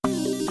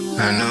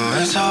I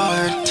know it's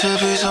hard to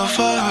be so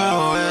far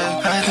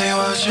away. I think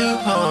about you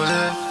all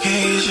day,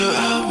 can't get you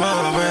out my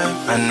brain.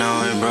 I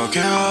know it broke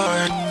your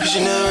heart, cause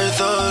you never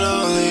thought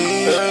I'd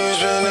leave. Girl, you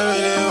spend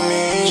every day with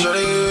me, try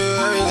to give you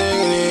everything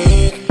you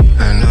need.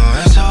 I know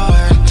it's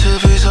hard to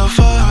be so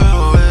far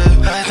away.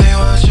 I think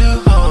about you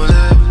all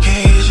day,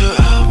 can't get you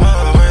out my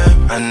brain.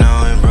 I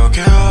know it broke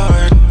your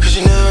heart, cause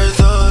you never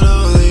thought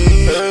I'd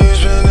leave. Girl, you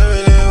spend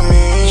every day with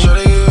me, try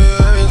to give you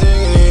everything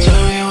you need. Tell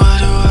me, why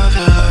do I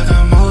feel like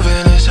I'm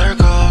moving in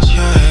circles?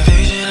 You ain't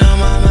fixing on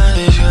my mind,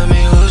 it's got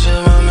me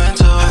losing my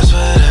mental. I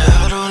swear that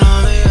I don't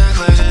normally act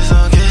like this,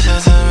 don't get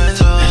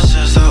sentimental. It's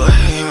just the way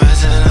we met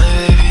tonight,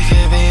 baby,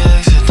 can't be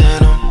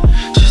accidental.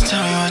 Just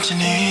tell me what you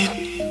need,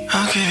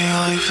 I'll give you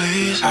all you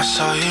please. I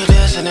saw you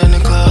dancing in the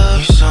club,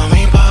 you saw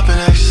me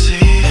popping ecstasy,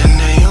 and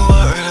then you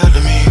walked right up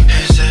to me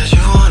and said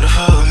you wanted to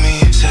fuck with me.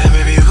 Said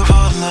maybe you could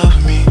fall in love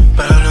with me,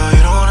 but I know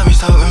you don't wanna be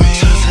stuck with me.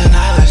 So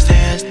tonight let's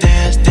dance,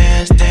 dance,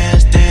 dance,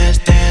 dance, dance,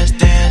 dance,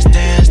 dance, dance,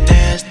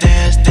 dance,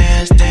 dance,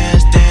 dance,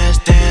 dance, dance,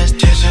 dance,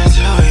 dance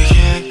until we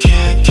can't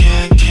dance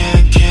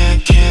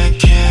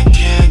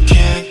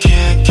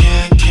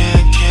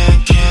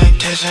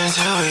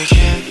until we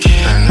can't.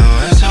 I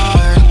know it's